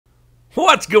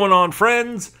What's going on,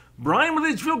 friends? Brian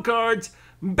with HvilleCards,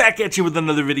 back at you with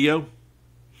another video.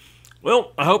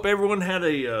 Well, I hope everyone had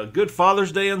a good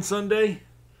Father's Day on Sunday,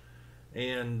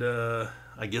 and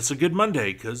I guess a good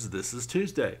Monday, because this is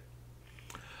Tuesday.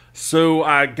 So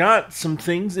I got some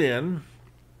things in.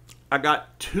 I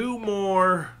got 2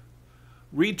 more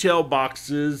retail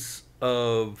boxes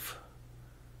of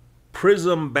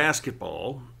Prism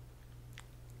basketball.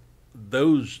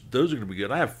 Those are going to be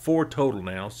good. I have 4 total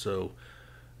now, so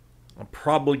I'm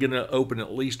probably going to open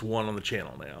at least 1 on the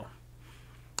channel now.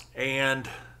 And,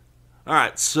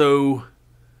 alright, so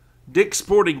Dick's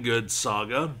Sporting Goods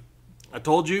saga. I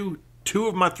told you 2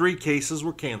 of my 3 cases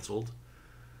were canceled.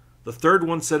 The 3rd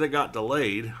one said it got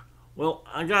delayed. Well,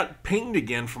 I got pinged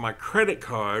again for my credit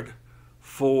card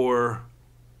for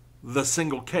the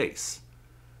single case.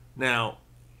 Now,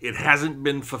 it hasn't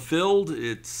been fulfilled.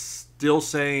 It's still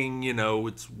saying, you know,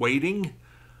 it's waiting.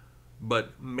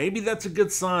 But maybe that's a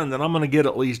good sign that I'm going to get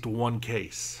at least 1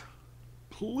 case.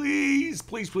 Please,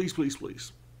 please, please, please,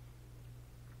 please.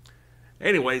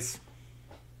 Anyways,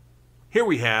 here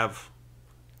we have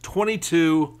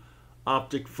 22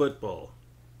 Optic Football.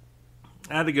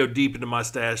 I had to go deep into my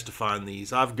stash to find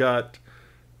these. I'll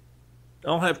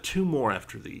have 2 more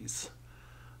after these.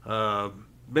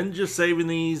 Been just saving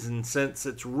these, and since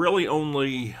it's really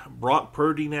only Brock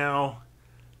Purdy now,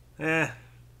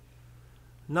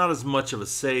 not as much of a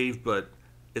save, but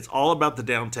it's all about the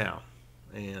downtown.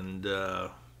 And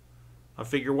I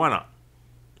figure, why not?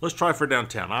 Let's try for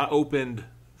downtown. I opened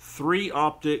 3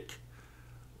 Optic,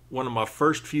 one of my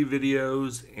first few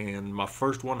videos, and my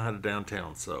first one had a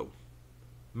downtown, so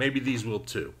maybe these will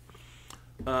too.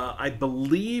 I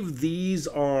believe these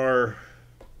are...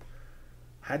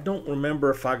 I don't remember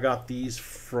if I got these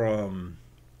from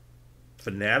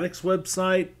Fanatics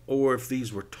website or if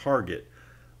these were Target.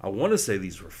 I want to say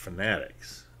these were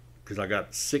Fanatics because I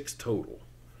got 6 total.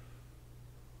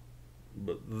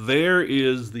 But there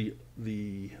is the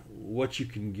what you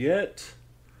can get.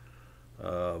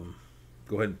 Go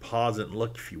ahead and pause it and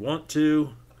look if you want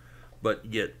to. But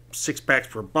you get 6 packs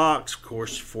per box, of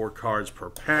course, 4 cards per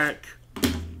pack.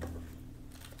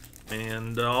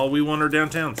 And all we want are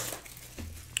downtowns.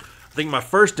 I think my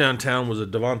first downtown was a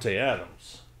Devontae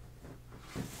Adams.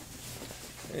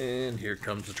 And here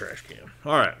comes the trash can.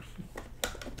 Alright.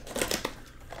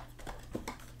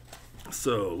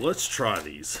 So, let's try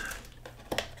these.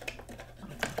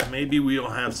 Maybe we'll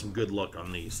have some good luck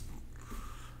on these.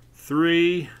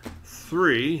 3.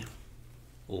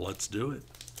 Let's do it.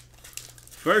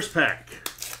 First pack.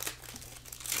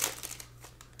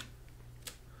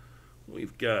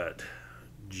 We've got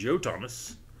Joe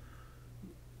Thomas,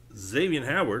 Xavier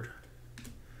Howard,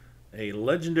 a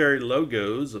legendary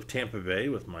logos of Tampa Bay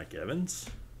with Mike Evans,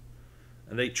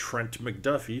 and a Trent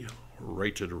McDuffie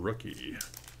rated rookie. I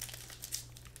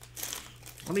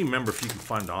don't even remember if you can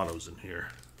find autos in here.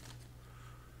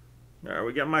 Alright,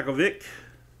 we got Michael Vick,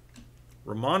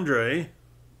 Ramondre,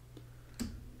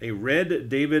 a red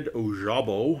David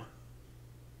Ojabo,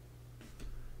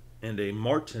 and a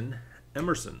Martin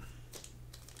Emerson.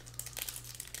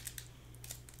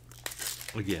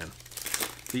 Again,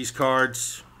 these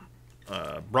cards,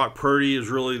 Brock Purdy is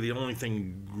really the only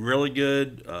thing really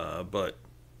good, but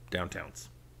downtowns.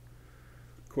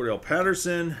 Cordell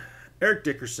Patterson, Eric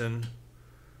Dickerson,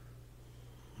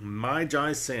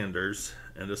 Myjai Sanders,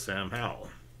 and a Sam Howell.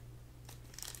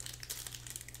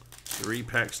 3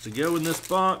 packs to go in this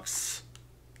box.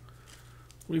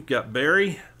 We've got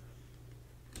Barry,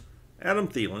 Adam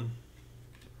Thielen,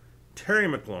 Terry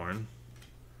McLaurin,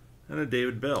 and a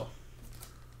David Bell.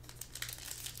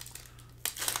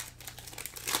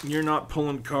 You're not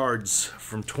pulling cards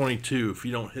from 22 if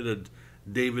you don't hit a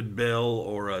David Bell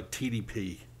or a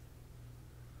TDP.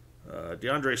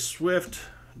 DeAndre Swift,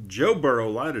 Joe Burrow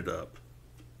lighted up,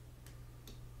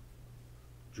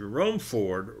 Jerome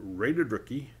Ford rated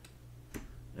rookie,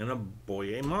 and a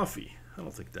Boye Mafi. I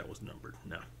don't think that was numbered.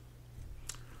 No.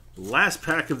 Last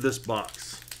pack of this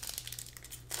box.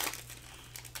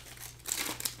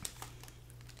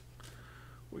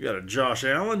 We got a Josh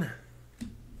Allen,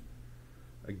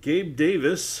 a Gabe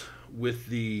Davis with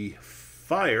the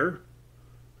fire.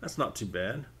 That's not too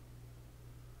bad.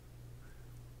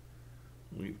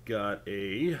 We've got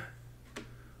a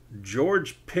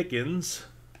George Pickens,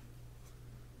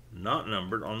 not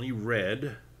numbered, on the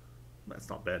red. That's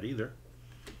not bad either.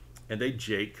 And a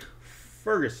Jake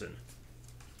Ferguson.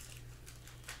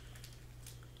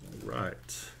 All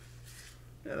right.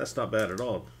 Yeah, that's not bad at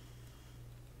all.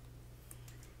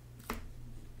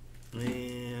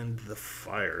 And the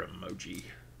fire emoji.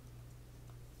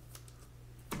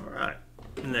 All right.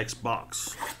 Next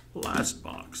box. Last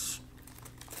box.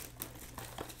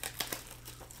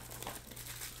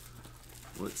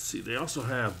 Let's see, they also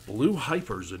have blue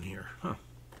hypers in here. Huh.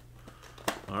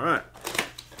 All right.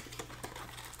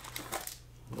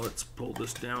 Let's pull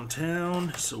this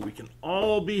downtown so we can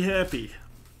all be happy.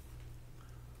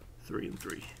 3 and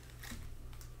 3.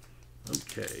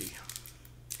 Okay.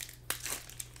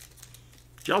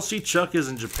 Did y'all see Chuck is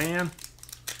in Japan?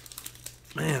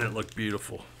 Man, it looked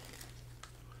beautiful.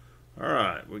 All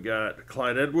right, we got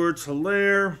Clyde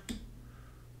Edwards-Helaire,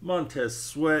 Montez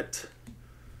Sweat,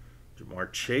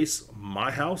 Jamar Chase, My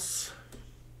House,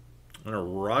 and a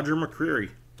Roger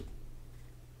McCreary.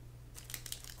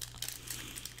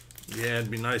 Yeah,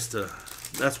 it'd be nice to...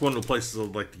 That's one of the places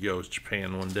I'd like to go is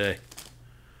Japan one day.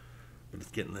 But it's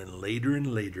getting later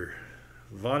and later.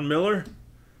 Von Miller,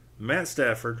 Matt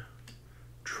Stafford,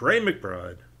 Trey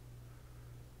McBride,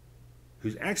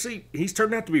 who's actually... He's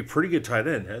turned out to be a pretty good tight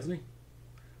end, hasn't he?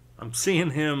 I'm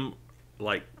seeing him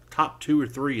like top 2 or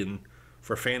 3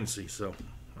 for fantasy, so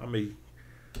I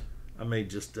may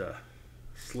just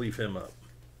sleeve him up.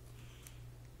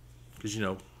 Because, you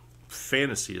know,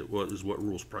 fantasy is what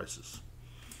rules prices.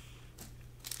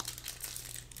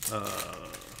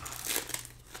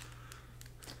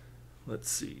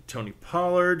 Let's see. Tony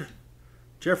Pollard,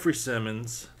 Jeffrey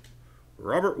Simmons,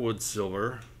 Robert Wood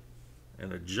Silver,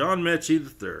 and a John Mechie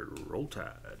III. Roll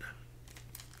Tide.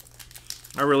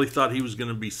 I really thought he was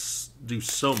going to do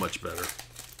so much better.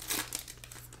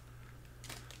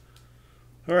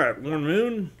 All right, Warren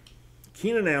Moon,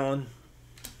 Keenan Allen,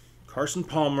 Carson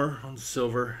Palmer on the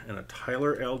silver, and a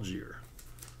Tyler Algier.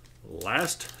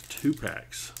 Last 2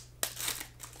 packs.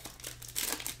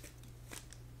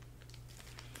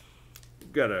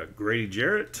 We've got a Grady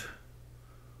Jarrett,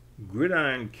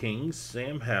 Gridiron Kings,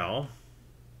 Sam Howell.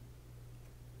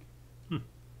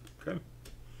 Okay.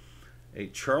 A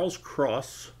Charles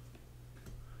Cross,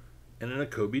 and then a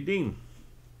Kobe Dean.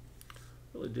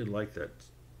 Really did like that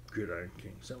Gridiron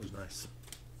Kings. That was nice.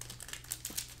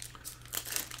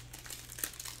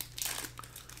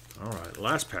 All right,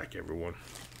 last pack, everyone.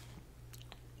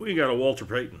 We got a Walter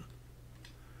Payton,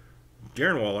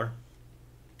 Darren Waller,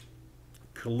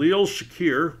 Khalil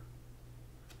Shakir,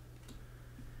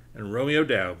 and Romeo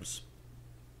Doubs.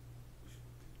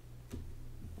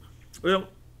 Well,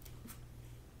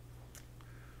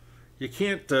 you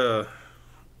can't, you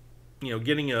know,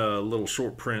 getting a little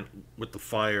short print with the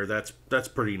fire, that's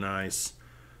pretty nice.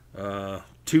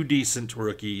 2 decent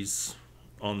rookies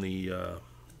on the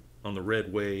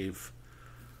red wave.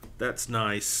 That's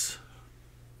nice.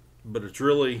 But it's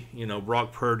really, you know,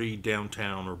 Brock Purdy,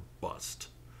 downtown, or bust.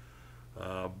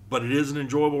 But it is an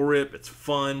enjoyable rip. It's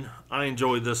fun. I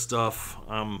enjoy this stuff.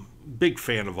 I'm a big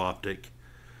fan of Optic.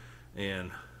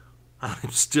 And I'm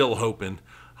still hoping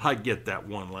I get that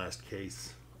one last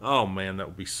case. Oh, man, that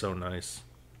would be so nice.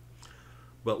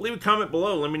 But leave a comment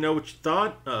below. Let me know what you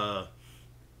thought.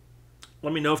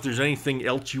 Let me know if there's anything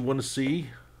else you want to see.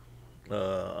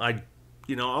 I'll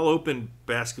open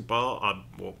basketball.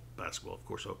 Well, basketball, of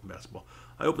course, I open basketball.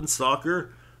 I open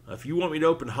soccer. If you want me to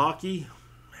open hockey,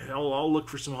 I'll look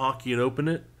for some hockey and open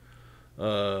it.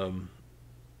 I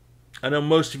know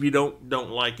most of you don't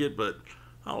like it, but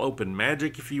I'll open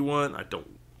Magic if you want. I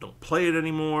don't play it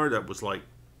anymore. That was like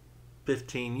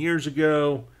 15 years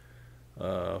ago.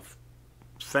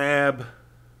 Fab,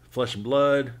 Flesh and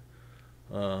Blood,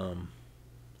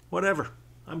 whatever.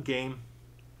 I'm game.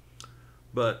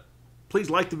 But please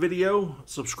like the video.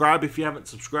 Subscribe if you haven't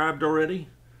subscribed already.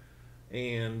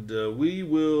 And we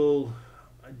will...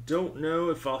 I don't know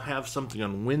if I'll have something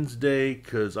on Wednesday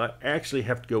because I actually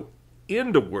have to go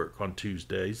into work on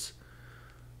Tuesdays.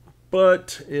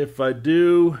 But if I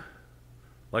do,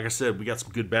 like I said, we got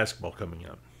some good basketball coming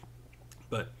up.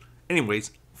 But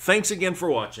anyways, thanks again for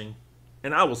watching,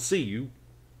 and I will see you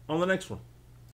on the next one.